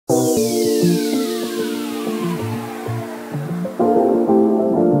Alright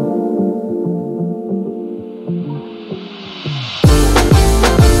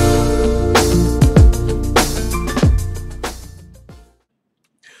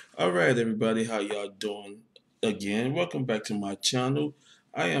everybody, how y'all doing? Again, welcome back to my channel.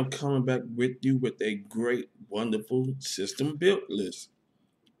 I am coming back with you with a great, wonderful system build list.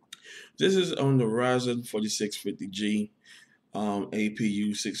 This is on the Ryzen 4650G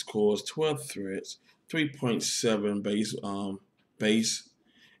APU, 6 cores, 12 threads, 3.7 base,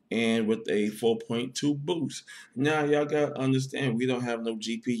 and with a 4.2 boost. Now y'all gotta understand, we don't have no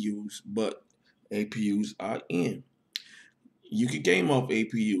GPUs, but APUs are in. You can game off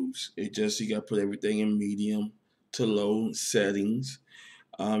APUs. It just, you gotta put everything in medium to low settings.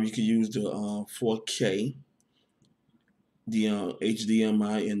 You can use the 4K, the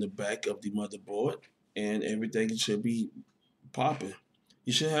HDMI in the back of the motherboard, and everything should be popping.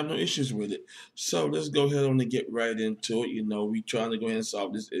 You should have no issues with it. So let's go ahead on and get right into it. You know, we trying to go ahead and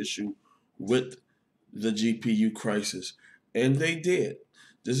solve this issue with the GPU crisis, and they did.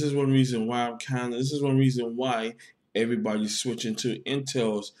 This is one reason why This is one reason why everybody's switching to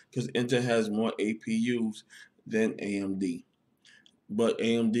Intel's, because Intel has more APUs than AMD. But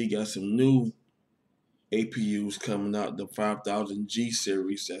AMD got some new APUs coming out, the 5000G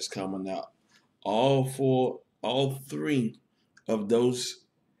series that's coming out. All three of those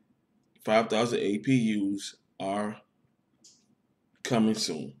 5000 APUs are coming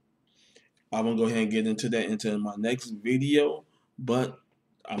soon. I'm gonna go ahead and get into that into my next video, but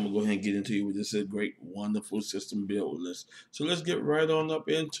I'm gonna go ahead and get into it. This is a great, wonderful system build list. So let's get right on up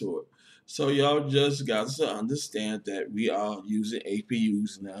into it. So y'all just got to understand that we are using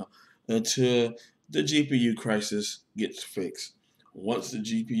APUs now until the GPU crisis gets fixed. Once the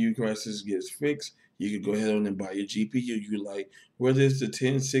GPU crisis gets fixed, you can go ahead on and buy your GPU you like, whether it's the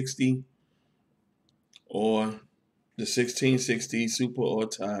 1060 or the 1660 Super or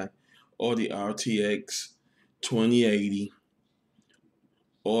Ti, or the RTX 2080,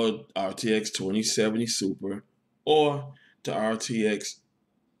 or RTX 2070 Super, or the RTX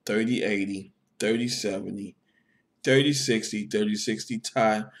 3080, 3070, 3060, 3060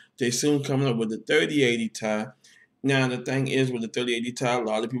 Ti. They soon coming up with the 3080 Ti. Now the thing is, with the 3080 Ti, a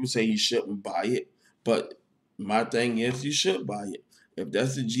lot of people say you shouldn't buy it, but my thing is you should buy it. If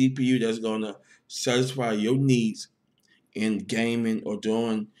that's the GPU that's gonna satisfy your needs in gaming or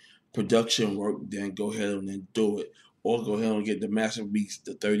doing production work, then go ahead and do it. Or go ahead and get the Massive Beast,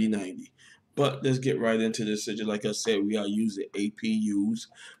 the 3090. But let's get right into this. So just like I said, we are using APUs,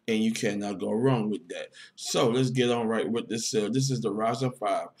 and you cannot go wrong with that. So let's get on right with this. This is the Ryzen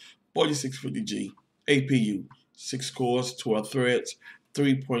 5 4650G APU, 6 cores, 12 threads,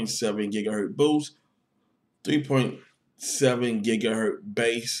 3.7 gigahertz boost, 3.7 gigahertz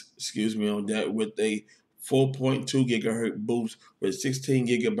base, on that, with a 4.2 gigahertz boost with 16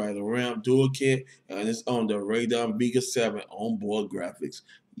 gigabyte of RAM dual kit, and it's on the Radeon Vega 7 onboard graphics.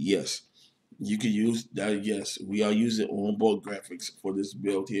 Yes, you can use that. Yes, we are using onboard graphics for this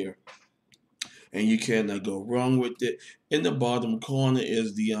build here, and you cannot go wrong with it. In the bottom corner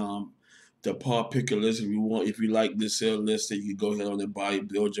is the part picker list. If you like this list, that you go ahead on and buy it,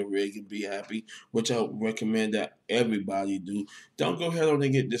 build your rig, and be happy, which I recommend that everybody do. Don't go ahead on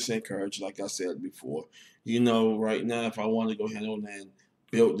and get disencouraged, like I said before. You know, right now, if I want to go ahead on and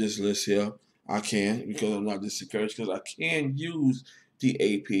build this list here, I can, because I'm not disencouraged, because I can use the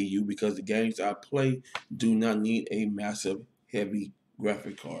APU, because the games I play do not need a massive, heavy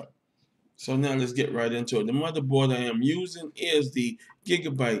graphic card. So now let's get right into it. The motherboard I am using is the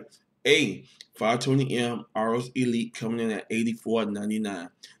GigaByte A520M Aorus Elite, coming in at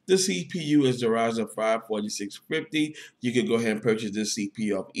 $84.99. The CPU is the Ryzen 5 4650. You can go ahead and purchase this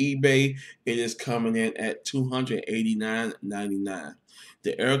CPU off eBay. It is coming in at $289.99.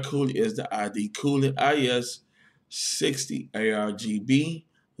 The air cooler is the ID Cooling IS60 ARGB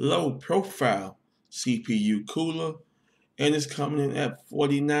low profile CPU cooler, and it's coming in at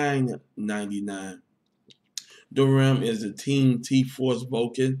 $49.99. The RAM is the Team T-Force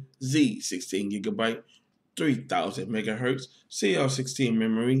Vulcan Z, 16 gigabyte, 3000 megahertz, CL16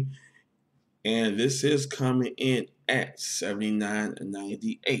 memory, and this is coming in at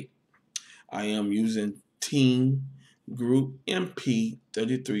 $79.98. I am using Team Group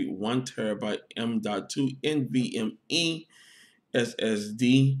MP33 1 terabyte M.2 NVME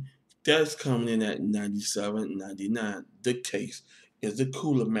SSD. That's coming in at $97.99. The case is the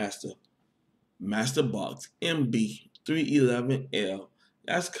Cooler Master Box MB311L.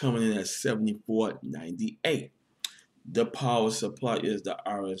 That's coming in at $74.98. The power supply is the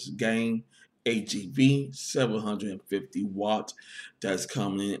ARESGAME AGV, 750 watts. That's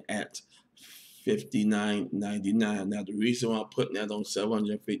coming in at $59.99. Now the reason why I'm putting that on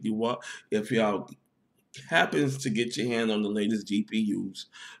 750 watt, if y'all happens to get your hand on the latest GPUs,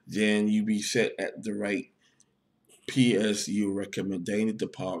 then you be set at the right PSU recommended the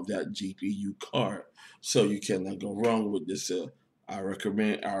power of that GPU card. So you cannot go wrong with this. I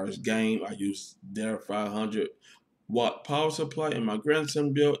recommend ARESGAME. I use their 500-watt power supply in my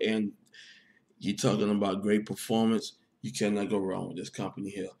grandson build, and you're talking about great performance. You cannot go wrong with this company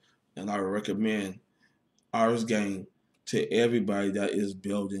here. And I recommend ARESGAME to everybody that is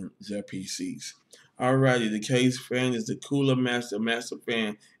building their PCs. Alrighty, the case fan is the Cooler Master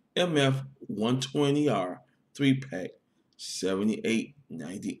Fan MF120R 3-pack,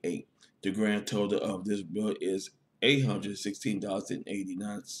 $78.98. The grand total of this build is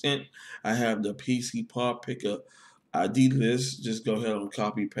 $816.89. I have the PC part picker ID list. Just go ahead and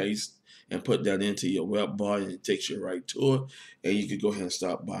copy paste and put that into your web bar, and it takes you right to it, and you can go ahead and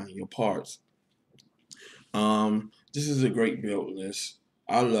start buying your parts. This is a great build list.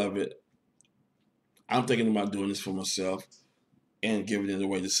 I love it. I'm thinking about doing this for myself and giving it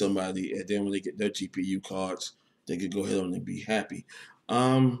away to somebody, and then when they get their GPU cards, they can go ahead and be happy.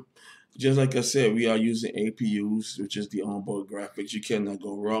 Just like I said, we are using APUs, which is the onboard graphics. You cannot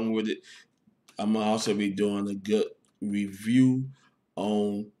go wrong with it. I'm gonna also be doing a good review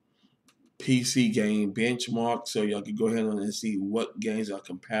on PC game benchmark, so y'all can go ahead and see what games are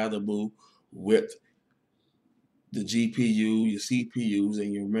compatible with the GPU, your CPUs,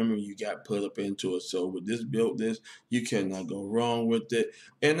 and your memory you got put up into it. So with this build list, you cannot go wrong with it,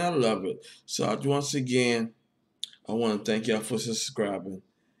 and I love it. So once again, I want to thank y'all for subscribing.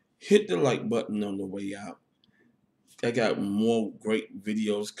 Hit the like button on the way out. I got more great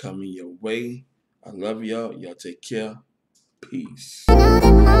videos coming your way. I love y'all. Y'all take care. Peace.